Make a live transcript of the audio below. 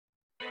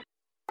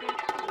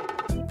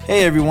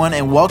Hey everyone,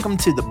 and welcome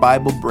to the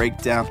Bible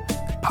Breakdown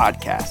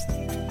Podcast.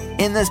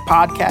 In this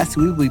podcast,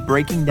 we will be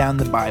breaking down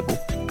the Bible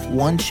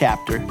one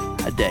chapter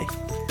a day.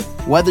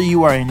 Whether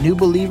you are a new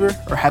believer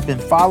or have been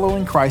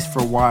following Christ for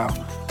a while,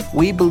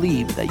 we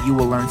believe that you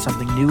will learn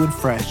something new and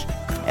fresh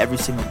every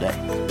single day.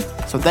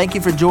 So thank you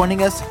for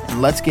joining us,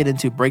 and let's get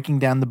into breaking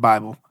down the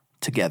Bible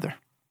together.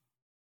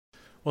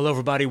 Well,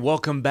 everybody,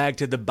 welcome back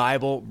to the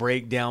Bible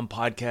Breakdown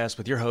Podcast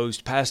with your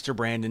host, Pastor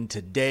Brandon.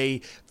 Today,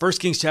 1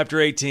 Kings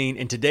chapter 18,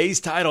 and today's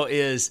title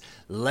is,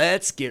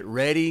 Let's Get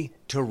Ready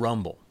to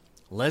Rumble.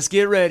 Let's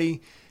get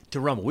ready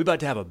to rumble. We're about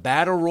to have a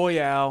battle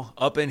royale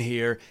up in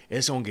here.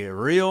 It's going to get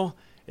real.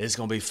 It's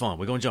going to be fun.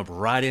 We're going to jump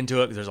right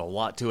into it because there's a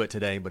lot to it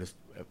today, but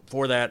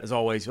for that, as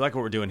always, if you like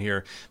what we're doing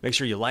here, make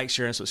sure you like,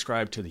 share, and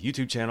subscribe to the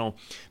YouTube channel.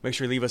 Make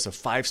sure you leave us a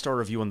 5-star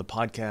review on the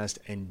podcast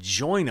and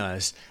join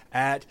us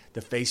at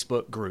the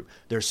Facebook group.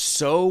 There's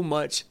so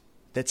much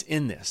that's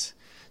in this.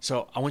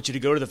 So I want you to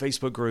go to the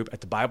Facebook group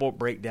at the Bible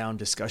Breakdown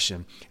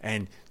Discussion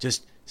and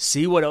just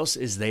see what else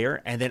is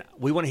there. And then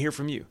we want to hear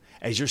from you.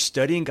 As you're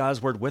studying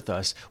God's Word with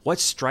us, what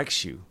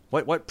strikes you?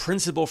 What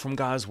principle from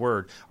God's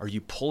Word are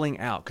you pulling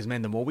out? Because,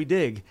 man, the more we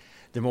dig,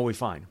 the more we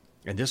find.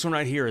 And this one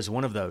right here is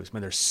one of those.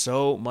 Man, there's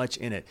so much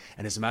in it.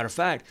 And as a matter of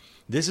fact,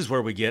 this is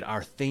where we get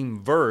our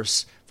theme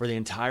verse for the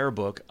entire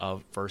book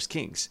of 1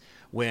 Kings,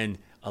 when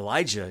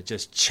Elijah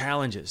just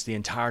challenges the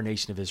entire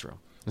nation of Israel.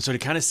 And so to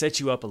kind of set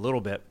you up a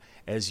little bit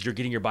as you're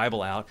getting your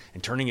Bible out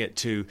and turning it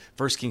to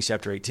 1 Kings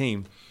chapter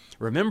 18,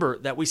 remember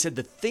that we said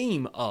the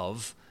theme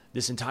of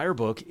this entire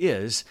book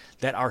is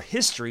that our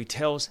history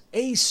tells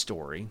a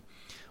story,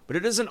 but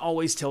it doesn't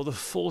always tell the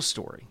full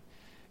story.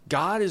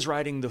 God is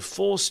writing the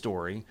full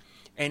story,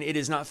 and it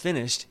is not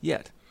finished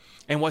yet.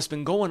 And what's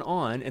been going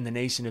on in the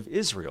nation of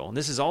Israel, and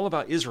this is all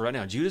about Israel right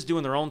now. Judah's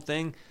doing their own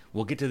thing.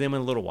 We'll get to them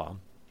in a little while.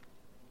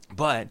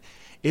 But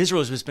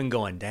Israel's just been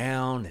going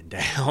down and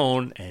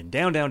down and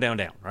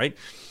down, right?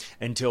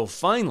 Until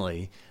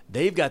finally,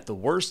 they've got the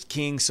worst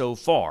king so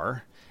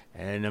far.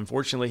 And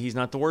unfortunately, he's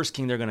not the worst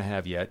king they're going to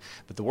have yet,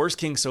 but the worst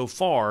king so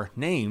far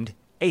named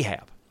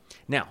Ahab.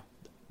 Now,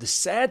 the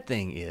sad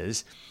thing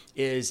is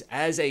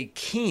as a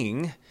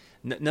king,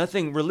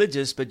 nothing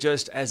religious, but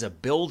just as a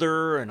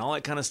builder and all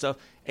that kind of stuff,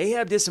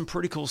 Ahab did some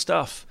pretty cool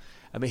stuff.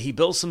 I mean, he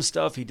built some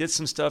stuff, he did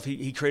some stuff,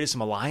 he created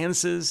some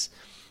alliances,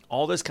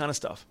 all this kind of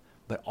stuff.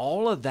 But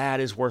all of that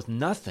is worth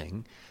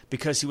nothing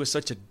because he was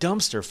such a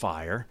dumpster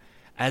fire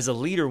as a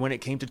leader when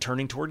it came to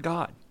turning toward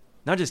God.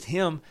 Not just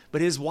him,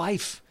 but his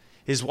wife.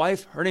 His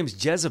wife, her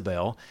name's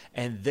Jezebel,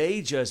 and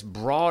they just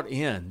brought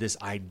in this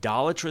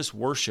idolatrous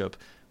worship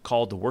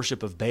called the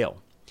worship of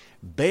Baal.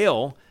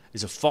 Baal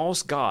is a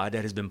false god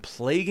that has been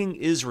plaguing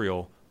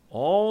Israel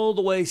all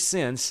the way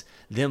since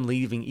them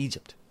leaving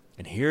Egypt.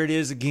 And here it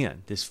is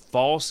again, this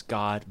false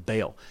god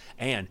Baal.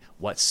 And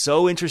what's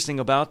so interesting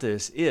about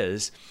this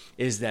is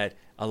that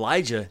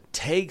Elijah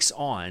takes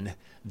on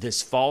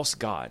this false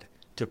god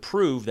to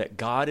prove that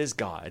God is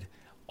God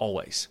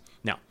always.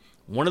 Now,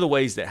 one of the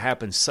ways that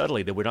happens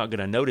subtly that we're not going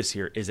to notice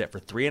here is that for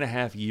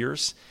 3.5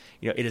 years,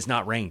 it has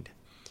not rained.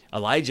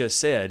 Elijah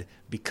said,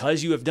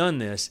 because you have done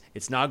this,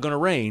 it's not going to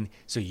rain,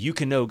 so you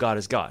can know God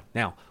is God.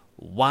 Now,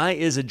 why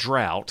is a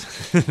drought?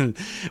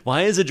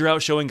 Why is a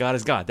drought showing God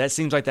is God? That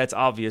seems like that's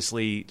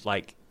obviously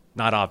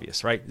not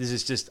obvious, right? This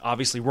is just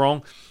obviously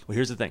wrong. Well,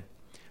 here's the thing.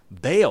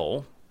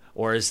 Baal,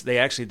 or as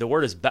the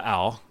word is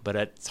Baal, but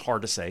it's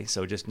hard to say.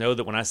 So just know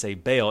that when I say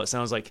Baal, it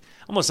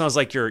almost sounds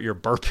like you're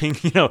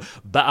burping,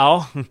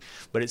 Baal,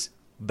 but it's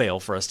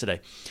Baal for us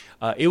today.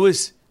 It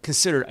was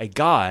considered a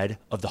god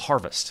of the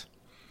harvest.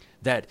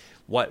 That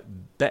what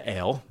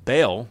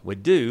Baal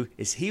would do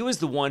is he was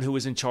the one who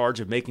was in charge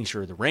of making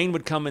sure the rain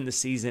would come in the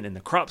season and the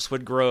crops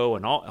would grow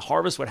and all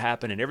harvest would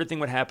happen and everything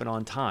would happen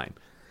on time.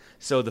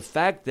 So the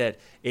fact that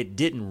it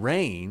didn't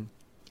rain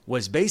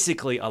was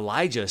basically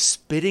Elijah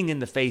spitting in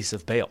the face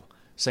of Baal,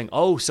 saying,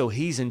 oh, so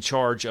he's in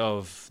charge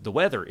of the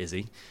weather, is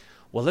he?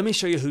 Well, let me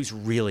show you who's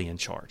really in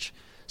charge.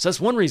 So that's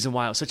one reason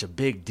why it was such a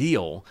big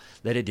deal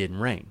that it didn't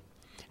rain.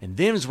 And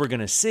then as we're going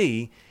to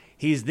see,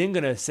 he's then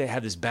going to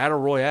have this battle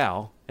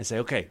royale and say,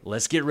 okay,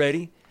 let's get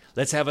ready.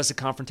 Let's have us a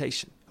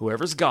confrontation.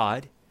 Whoever's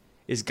God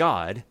is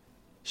God,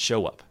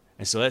 show up.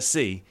 And so let's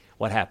see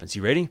what happens.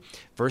 You ready?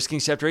 1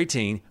 Kings chapter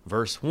 18,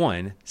 verse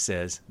 1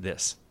 says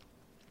this.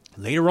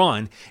 Later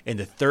on, in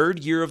the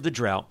 3rd year of the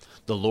drought,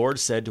 the Lord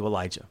said to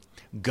Elijah,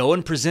 go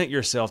and present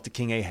yourself to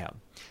King Ahab.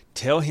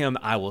 Tell him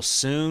I will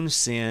soon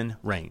send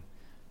rain.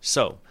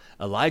 So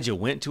Elijah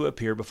went to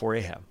appear before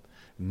Ahab.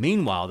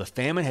 Meanwhile, the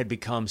famine had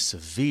become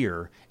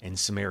severe in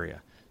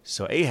Samaria.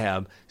 So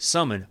Ahab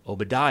summoned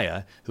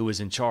Obadiah, who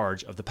was in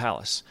charge of the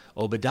palace.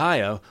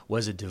 Obadiah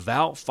was a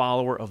devout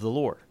follower of the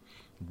Lord.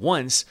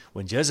 Once,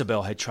 when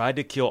Jezebel had tried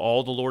to kill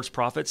all the Lord's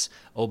prophets,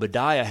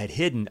 Obadiah had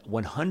hidden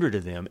 100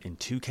 of them in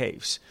 2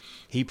 caves.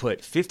 He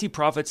put 50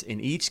 prophets in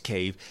each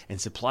cave and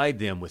supplied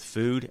them with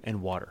food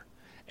and water.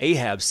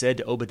 Ahab said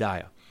to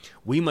Obadiah,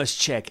 we must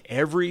check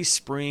every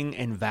spring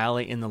and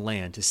valley in the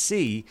land to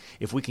see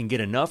if we can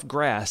get enough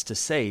grass to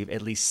save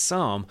at least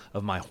some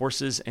of my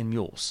horses and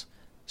mules.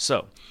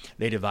 So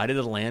they divided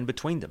the land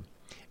between them.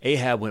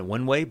 Ahab went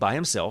one way by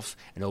himself,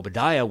 and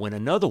Obadiah went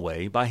another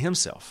way by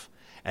himself.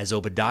 As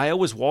Obadiah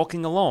was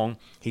walking along,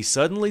 he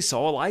suddenly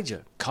saw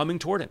Elijah coming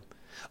toward him.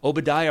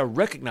 Obadiah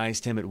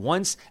recognized him at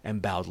once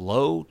and bowed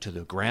low to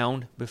the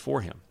ground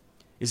before him.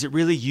 "Is it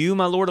really you,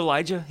 my lord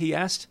Elijah?" he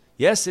asked.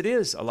 "Yes, it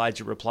is,"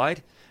 Elijah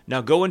replied.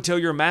 "Now go and tell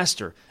your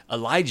master,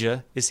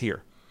 Elijah is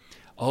here."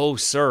 "Oh,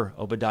 sir,"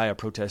 Obadiah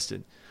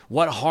protested,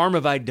 "what harm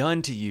have I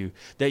done to you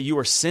that you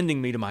are sending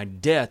me to my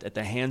death at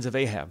the hands of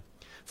Ahab?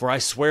 For I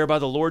swear by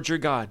the Lord your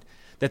God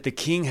that the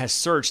king has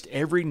searched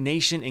every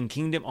nation and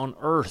kingdom on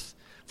earth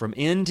from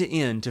end to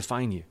end to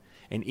find you.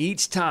 And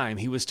each time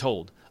he was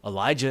told,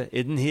 Elijah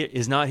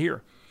is not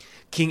here.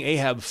 King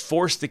Ahab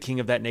forced the king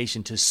of that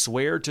nation to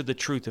swear to the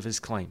truth of his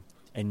claim.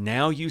 And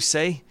now you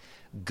say,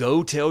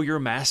 go tell your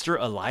master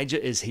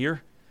Elijah is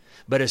here?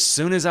 But as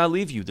soon as I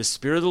leave you, the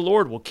Spirit of the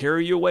Lord will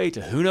carry you away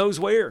to who knows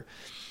where.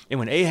 And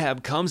when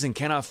Ahab comes and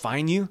cannot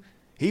find you,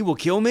 he will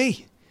kill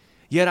me.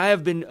 Yet I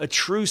have been a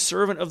true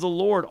servant of the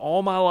Lord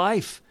all my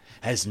life.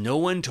 Has no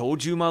one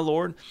told you, my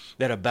Lord,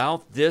 that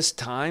about the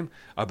time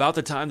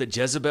that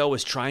Jezebel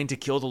was trying to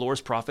kill the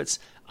Lord's prophets,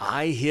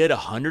 I hid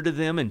 100 of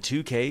them in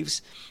 2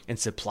 caves and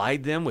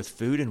supplied them with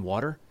food and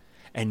water?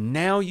 And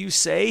now you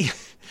say,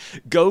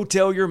 go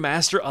tell your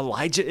master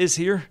Elijah is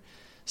here?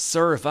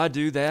 Sir, if I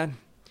do that,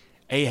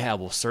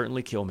 Ahab will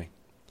certainly kill me.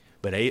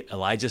 But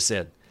Elijah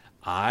said,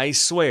 I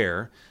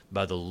swear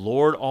by the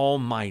Lord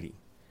Almighty,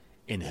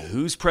 in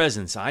whose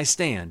presence I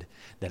stand,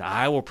 that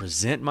I will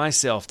present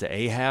myself to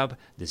Ahab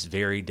this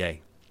very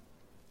day.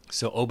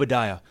 So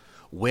Obadiah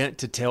went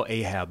to tell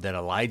Ahab that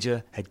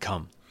Elijah had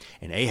come,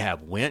 and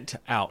Ahab went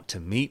out to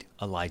meet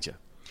Elijah.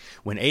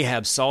 When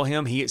Ahab saw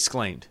him, he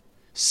exclaimed,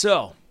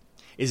 So,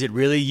 is it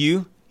really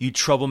you, you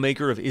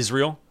troublemaker of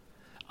Israel?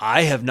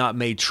 I have not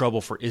made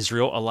trouble for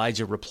Israel,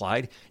 Elijah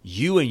replied.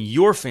 You and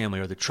your family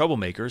are the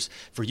troublemakers,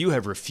 for you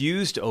have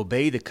refused to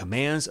obey the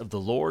commands of the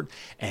Lord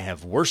and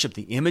have worshipped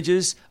the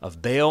images of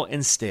Baal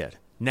instead.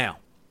 Now,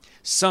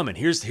 summon,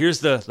 here's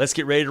the, let's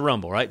get ready to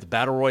rumble, right? The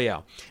battle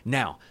royale.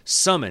 Now,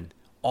 summon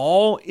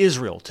all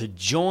Israel to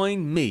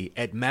join me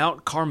at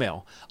Mount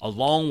Carmel,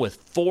 along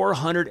with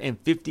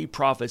 450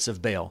 prophets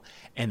of Baal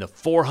and the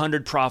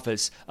 400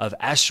 prophets of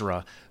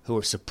Asherah who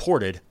are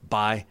supported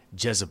by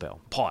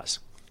Jezebel. Pause.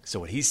 So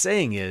what he's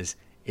saying is,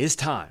 it's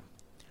time.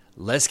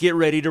 Let's get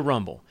ready to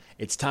rumble.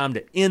 It's time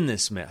to end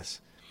this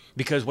mess.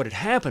 Because what had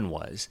happened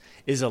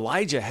is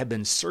Ahab had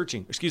been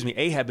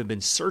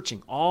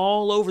searching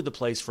all over the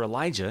place for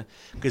Elijah,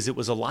 because it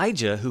was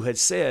Elijah who had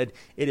said,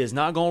 it is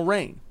not going to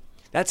rain.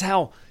 That's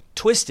how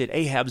twisted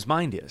Ahab's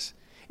mind is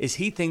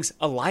he thinks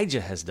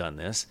Elijah has done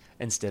this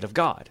instead of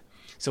God.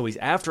 So he's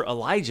after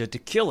Elijah to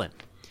kill him.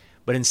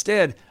 But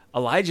instead,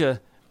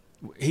 Elijah,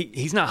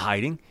 he's not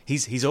hiding.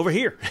 He's over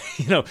here.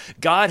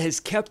 God has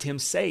kept him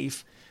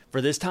safe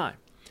for this time.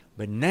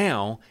 But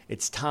now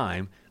it's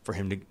time for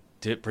him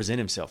to present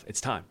himself.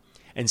 It's time.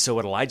 And so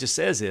what Elijah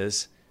says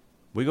is,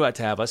 we go out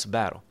to have us a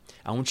battle.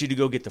 I want you to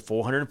go get the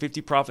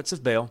 450 prophets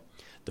of Baal,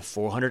 the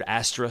 400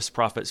 Asherah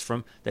prophets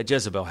that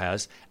Jezebel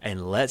has,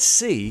 and let's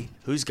see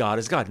whose God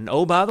is God. And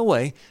oh, by the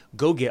way,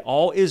 go get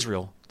all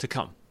Israel to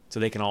come so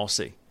they can all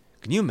see.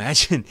 Can you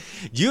imagine?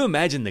 Do you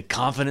imagine the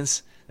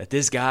confidence that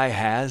this guy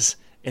has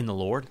in the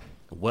Lord?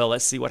 Well,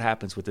 let's see what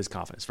happens with this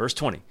confidence. Verse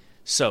 20.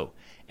 So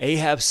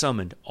Ahab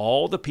summoned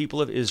all the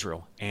people of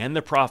Israel and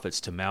the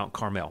prophets to Mount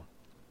Carmel.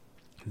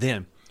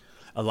 Then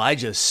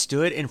Elijah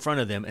stood in front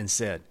of them and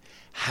said,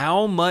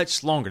 how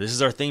much longer, this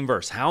is our theme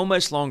verse, how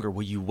much longer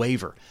will you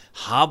waver,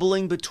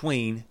 hobbling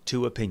between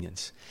 2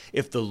 opinions?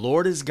 If the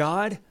Lord is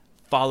God,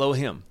 follow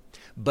him.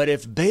 But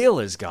if Baal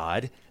is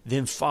God,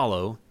 then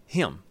follow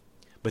him.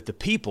 But the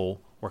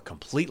people were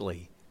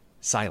completely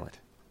silent.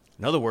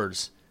 In other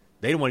words,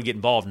 they didn't want to get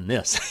involved in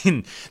this.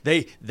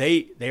 they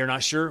are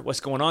not sure what's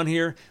going on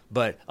here,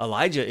 but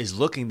Elijah is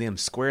looking them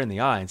square in the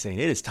eye and saying,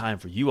 it is time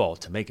for you all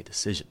to make a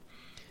decision.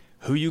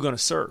 Who are you going to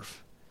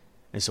serve?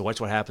 And so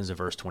watch what happens in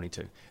verse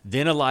 22.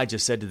 Then Elijah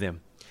said to them,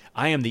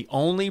 I am the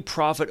only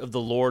prophet of the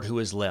Lord who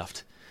is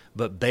left,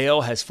 but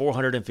Baal has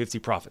 450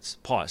 prophets.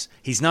 Pause.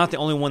 He's not the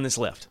only one that's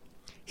left.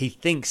 He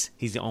thinks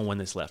he's the only one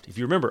that's left. If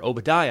you remember,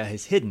 Obadiah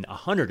has hidden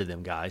 100 of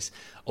them guys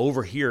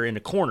over here in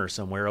a corner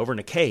somewhere, over in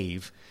a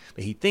cave,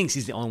 but he thinks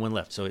he's the only one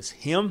left. So it's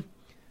him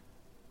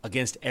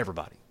against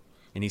everybody.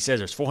 And he says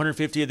there's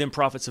 450 of them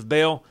prophets of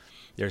Baal.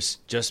 There's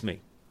just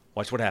me.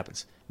 Watch what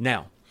happens.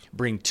 Now,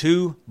 bring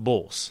 2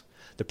 bulls.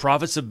 The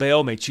prophets of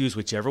Baal may choose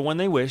whichever one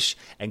they wish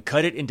and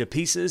cut it into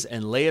pieces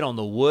and lay it on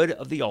the wood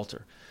of the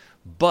altar,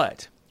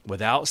 but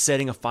without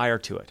setting a fire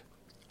to it.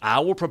 I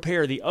will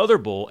prepare the other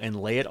bull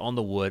and lay it on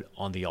the wood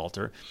on the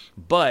altar,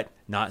 but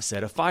not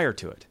set a fire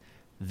to it.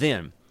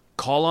 Then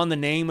call on the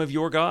name of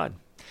your God,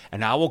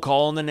 and I will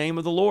call on the name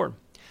of the Lord.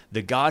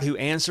 The God who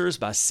answers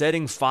by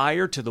setting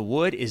fire to the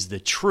wood is the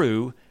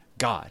true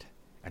God.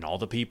 And all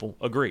the people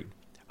agreed.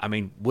 I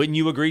mean, wouldn't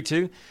you agree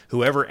too?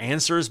 Whoever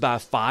answers by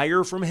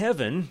fire from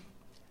heaven,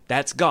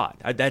 that's God.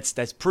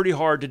 That's pretty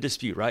hard to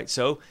dispute, right?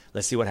 So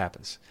let's see what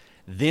happens.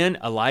 Then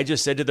Elijah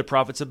said to the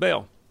prophets of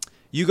Baal,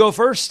 You go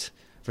first,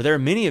 for there are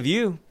many of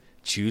you.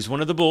 Choose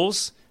one of the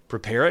bulls,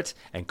 prepare it,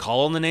 and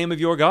call on the name of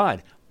your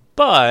God.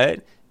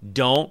 But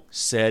don't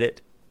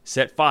set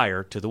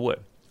fire to the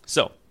wood."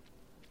 So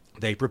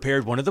they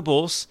prepared one of the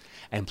bulls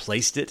and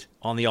placed it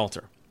on the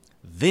altar.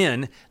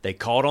 Then they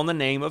called on the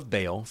name of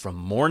Baal from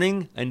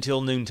morning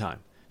until noontime,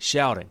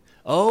 shouting,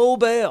 "O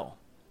Baal,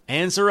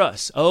 answer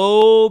us,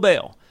 O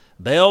Baal,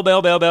 Baal,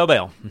 Baal, Baal, Baal,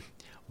 Baal."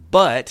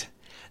 But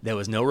there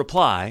was no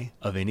reply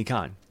of any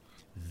kind.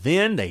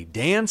 Then they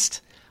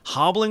danced,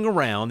 hobbling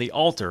around the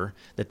altar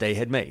that they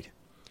had made.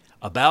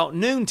 About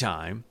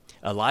noontime,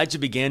 Elijah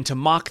began to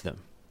mock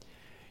them.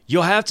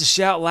 "You'll have to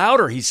shout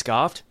louder," he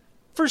scoffed,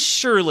 "for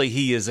surely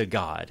he is a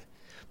god.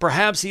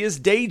 Perhaps he is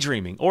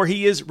daydreaming, or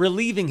he is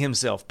relieving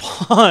himself."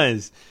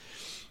 Pause.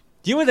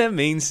 Do you know what that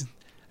means?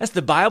 That's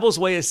the Bible's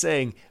way of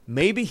saying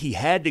maybe he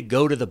had to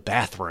go to the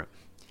bathroom.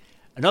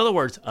 In other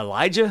words,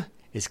 Elijah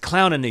is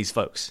clowning these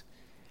folks.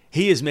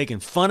 He is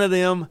making fun of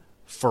them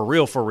for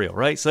real,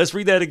 right? So let's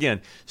read that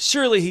again.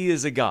 "Surely he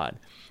is a god.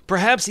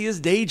 Perhaps he is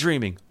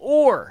daydreaming,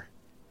 or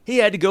he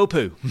had to go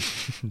poo.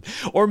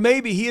 Or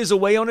maybe he is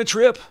away on a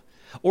trip,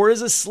 or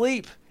is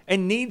asleep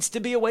and needs to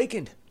be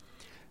awakened."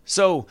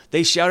 So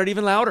they shouted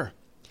even louder,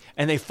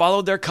 and they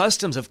followed their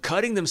customs of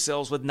cutting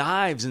themselves with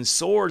knives and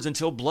swords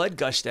until blood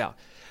gushed out.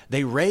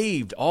 They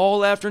raved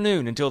all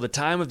afternoon until the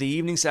time of the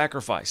evening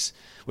sacrifice,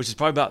 which is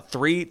probably about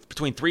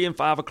between 3 and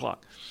 5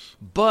 o'clock.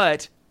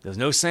 But there was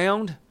no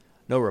sound,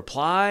 no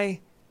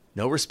reply,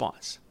 no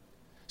response.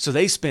 So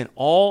they spent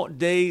all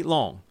day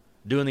long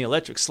doing the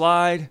electric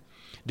slide,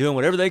 doing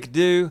whatever they could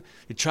do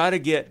to try to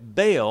get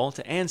Baal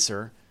to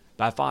answer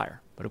by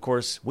fire. But of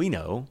course, we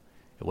know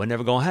it wasn't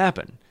ever going to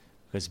happen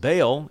because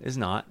Baal is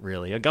not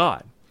really a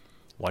god.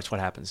 Watch what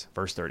happens.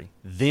 Verse 30.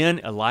 Then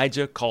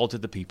Elijah called to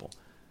the people,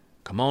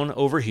 "Come on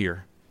over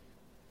here.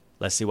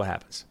 Let's see what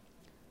happens.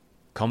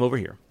 Come over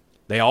here."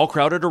 They all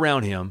crowded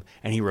around him,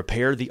 and he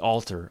repaired the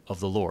altar of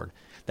the Lord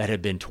that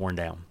had been torn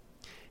down.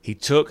 He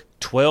took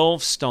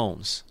 12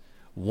 stones,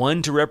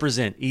 one to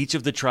represent each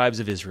of the tribes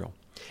of Israel,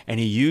 and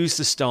he used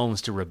the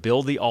stones to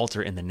rebuild the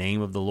altar in the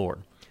name of the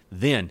Lord.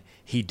 Then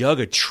he dug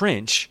a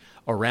trench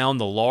around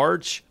the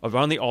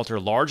altar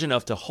large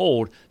enough to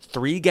hold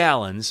 3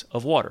 gallons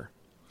of water.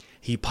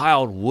 He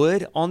piled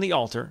wood on the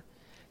altar,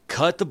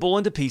 cut the bull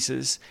into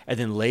pieces, and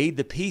then laid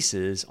the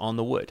pieces on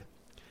the wood.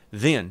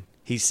 Then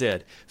he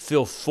said,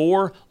 "Fill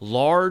 4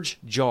 large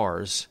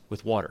jars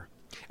with water,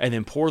 and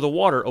then pour the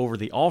water over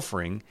the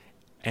offering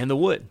and the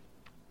wood."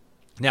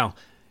 Now,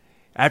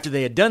 after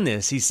they had done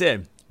this, he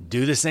said,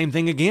 "Do the same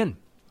thing again."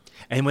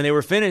 And when they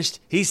were finished,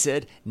 he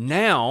said,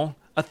 "Now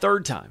a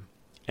 3rd time."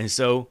 And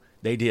so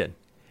they did.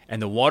 And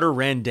the water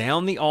ran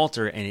down the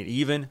altar, and it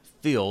even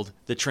filled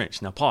the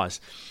trench. Now pause.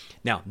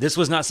 Now, this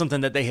was not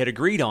something that they had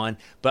agreed on,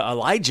 but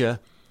Elijah,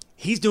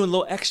 he's doing a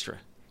little extra.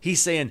 He's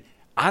saying,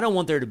 I don't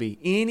want there to be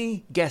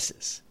any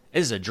guesses.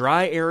 This is a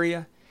dry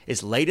area.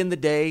 It's late in the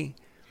day.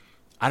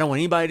 I don't want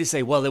anybody to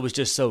say, well, it was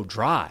just so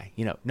dry.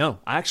 No,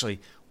 actually,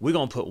 we're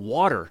going to put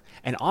water.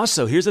 And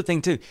also, here's the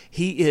thing too.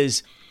 He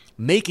is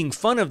making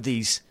fun of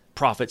these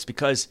prophets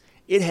because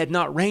it had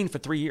not rained for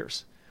 3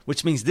 years,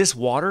 which means this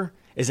water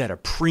is at a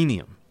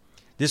premium.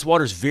 This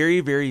water is very,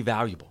 very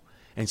valuable.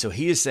 And so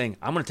he is saying,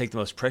 I'm going to take the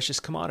most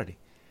precious commodity.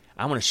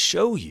 I'm going to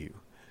show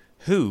you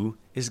who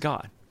is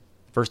God.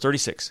 Verse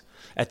 36,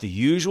 at the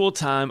usual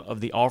time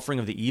of the offering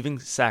of the evening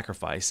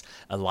sacrifice,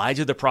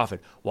 Elijah the prophet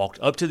walked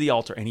up to the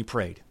altar and he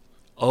prayed,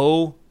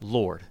 "O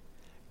Lord,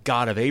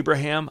 God of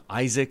Abraham,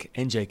 Isaac,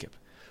 and Jacob,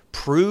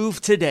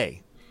 prove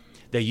today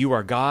that you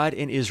are God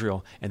in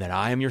Israel and that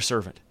I am your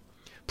servant.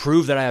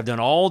 Prove that I have done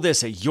all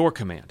this at your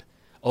command.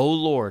 O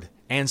Lord,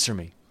 answer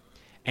me.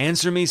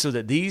 Answer me so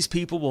that these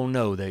people will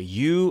know that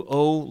you,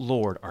 O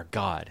Lord, are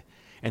God,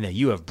 and that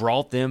you have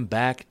brought them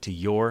back to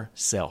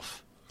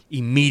yourself."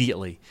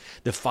 Immediately,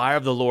 the fire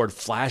of the Lord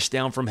flashed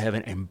down from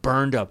heaven and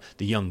burned up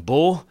the young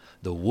bull,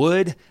 the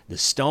wood, the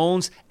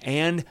stones,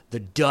 and the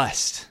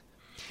dust.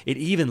 It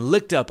even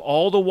licked up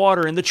all the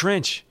water in the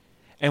trench.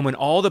 And when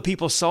all the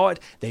people saw it,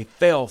 they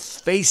fell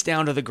face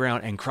down to the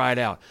ground and cried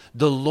out,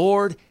 "The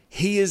Lord,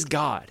 He is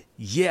God.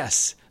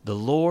 Yes, the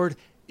Lord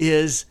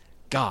is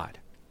God."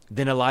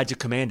 Then Elijah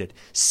commanded,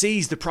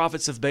 "Seize the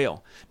prophets of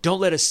Baal.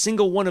 Don't let a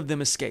single one of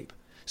them escape."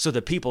 So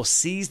the people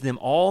seized them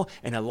all,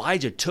 and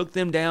Elijah took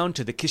them down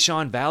to the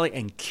Kishon Valley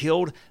and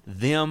killed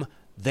them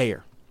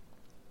there.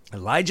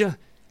 Elijah,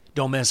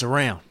 don't mess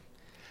around.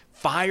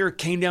 Fire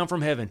came down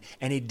from heaven,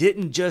 and it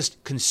didn't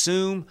just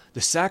consume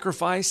the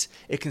sacrifice.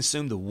 It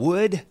consumed the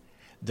wood,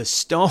 the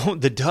stone,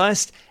 the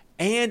dust,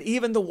 and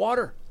even the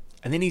water.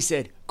 And then he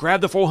said,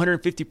 grab the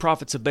 450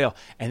 prophets of Baal.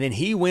 And then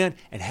he went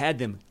and had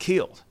them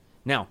killed.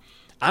 Now,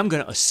 I'm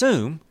going to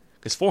assume,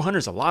 because 400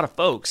 is a lot of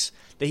folks,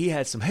 that he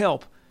had some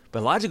help. But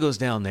Elijah goes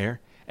down there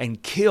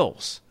and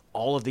kills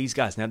all of these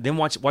guys. Now, then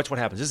watch what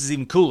happens. This is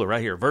even cooler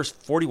right here. Verse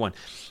 41.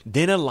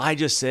 Then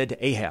Elijah said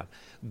to Ahab,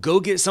 "Go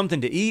get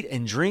something to eat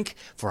and drink,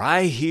 for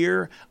I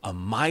hear a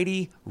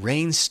mighty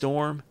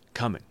rainstorm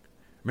coming."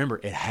 Remember,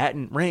 it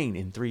hadn't rained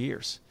in 3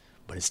 years,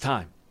 but it's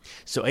time.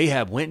 So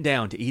Ahab went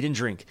down to eat and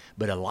drink,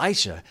 but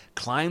Elisha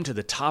climbed to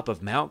the top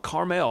of Mount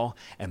Carmel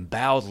and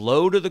bowed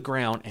low to the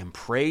ground and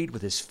prayed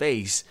with his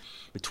face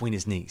between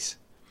his knees.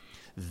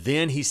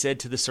 Then he said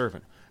to the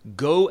servant,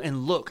 "Go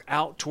and look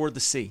out toward the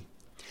sea."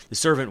 The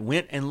servant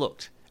went and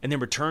looked, and then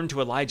returned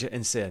to Elijah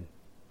and said,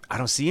 "I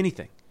don't see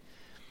anything."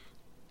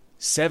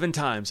 7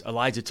 times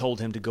Elijah told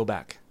him to go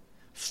back.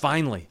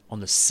 Finally, on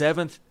the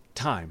 7th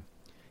time,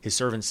 his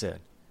servant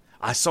said,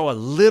 "I saw a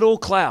little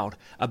cloud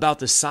about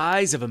the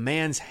size of a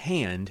man's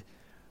hand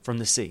from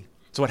the sea."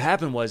 So what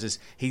happened was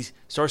he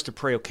starts to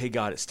pray, "Okay,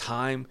 God, it's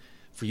time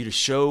for you to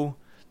show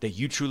that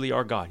you truly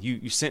are God.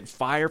 You sent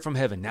fire from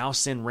heaven. Now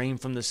send rain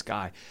from the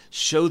sky.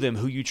 Show them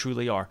who you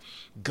truly are.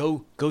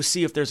 Go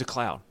see if there's a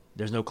cloud."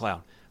 There's no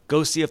cloud.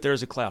 Go see if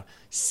there's a cloud.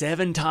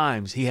 7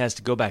 times he has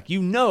to go back.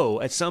 You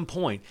know, at some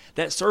point,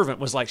 that servant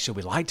was like, "Should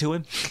we lie to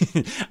him?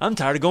 I'm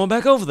tired of going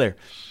back over there."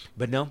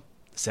 But no,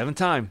 7th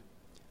time,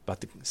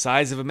 about the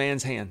size of a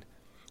man's hand,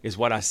 is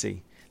what I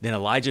see. Then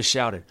Elijah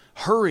shouted,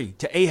 "Hurry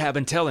to Ahab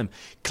and tell him,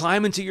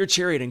 climb into your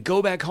chariot and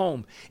go back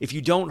home. If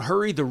you don't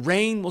hurry, the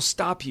rain will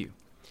stop you."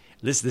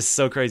 This is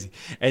so crazy.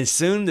 And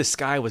soon the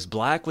sky was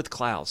black with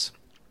clouds.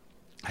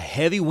 A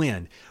heavy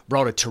wind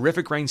brought a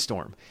terrific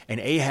rainstorm, and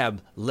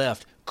Ahab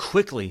left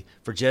quickly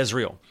for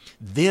Jezreel.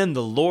 Then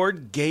the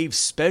Lord gave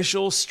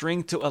special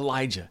strength to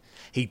Elijah.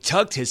 He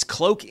tucked his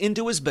cloak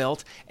into his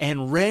belt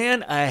and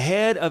ran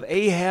ahead of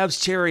Ahab's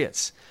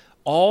chariots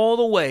all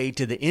the way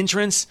to the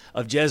entrance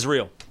of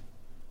Jezreel.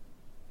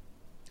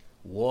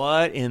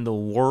 What in the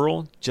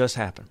world just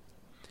happened?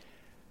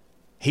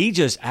 He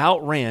just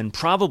outran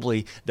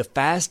probably the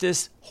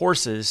fastest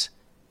horses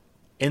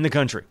in the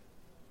country.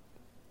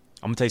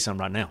 I'm going to tell you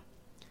something right now.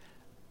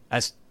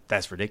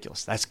 That's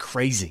ridiculous. That's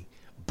crazy.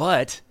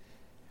 But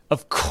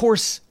of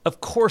course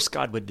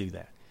God would do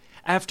that.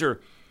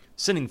 After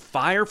sending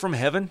fire from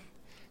heaven,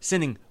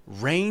 sending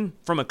rain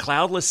from a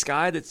cloudless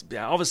sky that's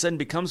all of a sudden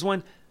becomes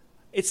one,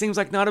 it seems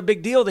like not a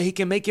big deal that he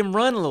can make him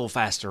run a little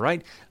faster,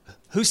 right?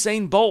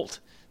 Usain Bolt,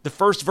 the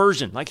first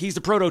version, like he's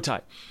the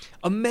prototype.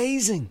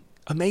 Amazing.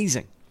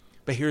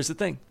 But here's the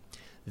thing.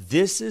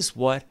 This is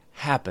what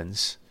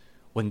happens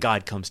when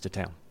God comes to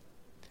town.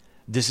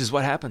 This is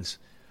what happens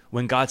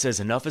when God says,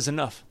 enough is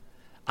enough.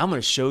 I'm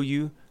going to show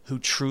you who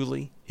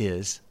truly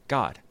is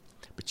God.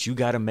 But you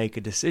got to make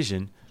a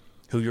decision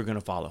who you're going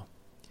to follow.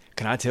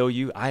 Can I tell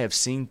you, I have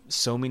seen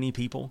so many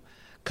people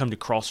come to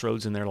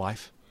crossroads in their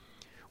life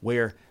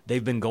where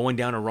they've been going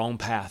down a wrong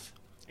path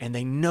and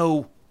they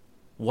know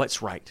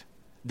what's right.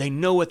 They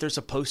know what they're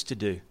supposed to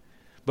do.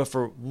 But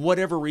for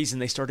whatever reason,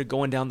 they started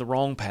going down the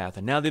wrong path.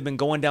 And now they've been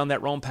going down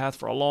that wrong path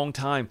for a long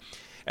time.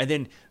 And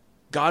then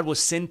God will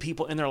send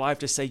people in their life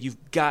to say,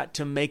 you've got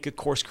to make a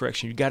course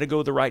correction. You've got to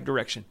go the right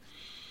direction.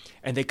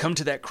 And they come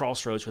to that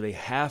crossroads where they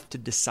have to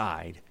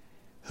decide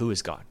who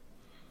is God.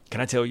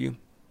 Can I tell you,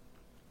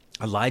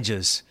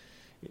 Elijah's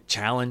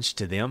challenge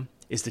to them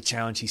is the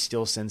challenge he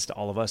still sends to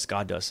all of us,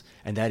 God does.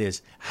 And that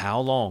is, how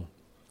long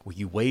will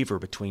you waver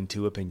between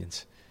 2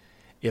 opinions?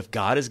 If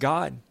God is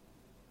God,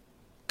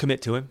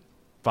 commit to him,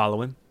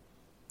 follow him.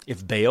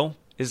 If Baal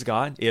is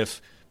God,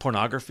 if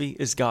pornography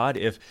is God,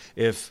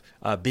 if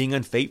being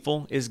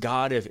unfaithful is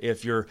God,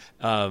 if your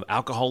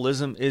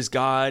alcoholism is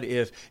God,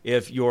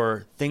 if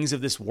your things of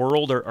this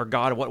world are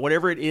God,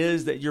 whatever it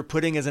is that you're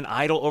putting as an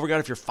idol over God,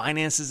 if your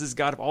finances is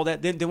God, if all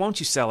that, then won't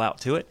you sell out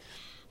to it?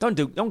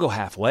 Don't go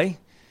halfway.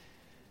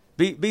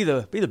 Be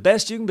the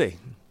best you can be.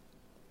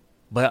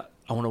 But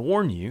I want to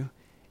warn you,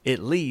 it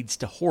leads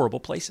to horrible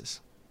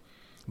places.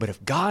 But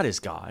if God is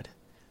God,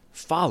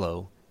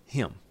 follow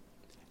him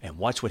and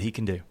watch what he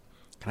can do.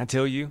 Can I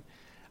tell you,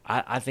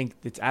 I think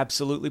it's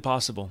absolutely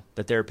possible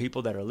that there are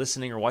people that are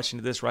listening or watching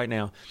to this right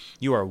now.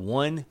 You are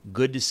one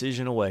good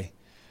decision away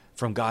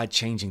from God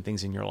changing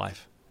things in your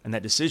life. And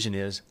that decision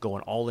is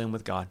going all in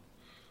with God.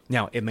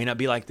 Now, it may not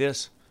be like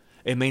this.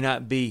 It may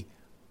not be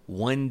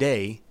one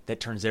day that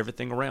turns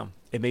everything around.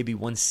 It may be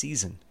one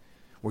season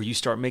where you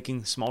start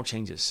making small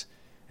changes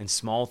and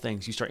small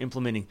things. You start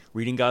implementing,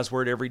 reading God's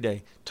word every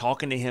day,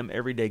 talking to him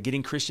every day,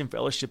 getting Christian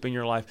fellowship in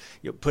your life,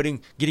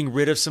 getting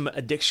rid of some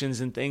addictions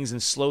and things,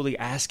 and slowly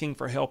asking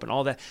for help and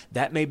all that.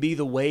 That may be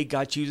the way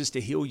God chooses to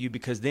heal you,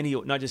 because then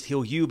he'll not just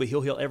heal you, but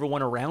he'll heal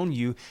everyone around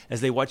you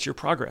as they watch your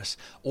progress.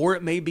 Or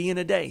it may be in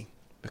a day.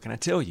 But can I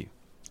tell you,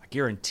 I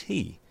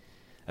guarantee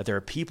that there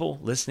are people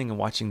listening and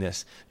watching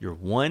this. You're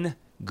one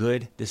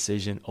good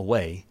decision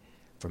away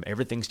from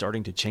everything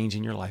starting to change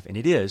in your life. And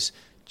it is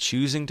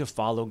choosing to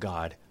follow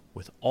God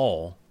with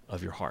all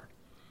of your heart.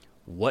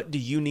 What do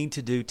you need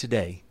to do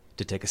today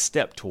to take a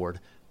step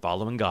toward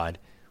following God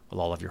with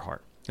all of your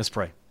heart? Let's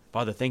pray.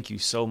 Father, thank you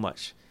so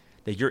much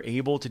that you're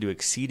able to do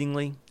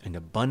exceedingly and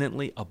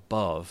abundantly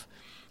above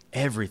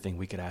everything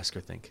we could ask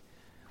or think.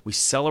 We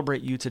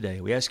celebrate you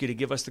today. We ask you to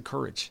give us the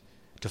courage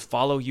to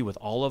follow you with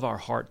all of our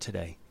heart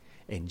today.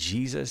 In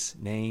Jesus'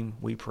 name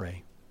we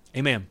pray.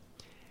 Amen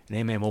and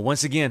amen. Well,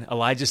 once again,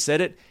 Elijah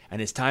said it,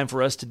 and it's time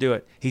for us to do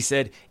it. He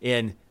said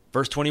in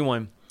verse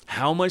 21,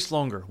 "How much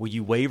longer will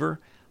you waver,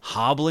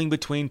 hobbling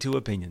between 2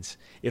 opinions?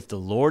 If the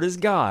Lord is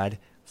God,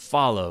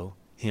 follow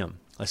him.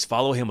 Let's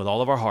follow him with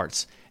all of our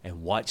hearts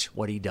and watch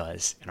what he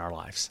does in our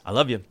lives. I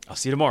love you. I'll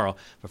see you tomorrow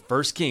for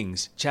 1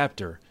 Kings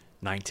chapter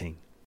 19.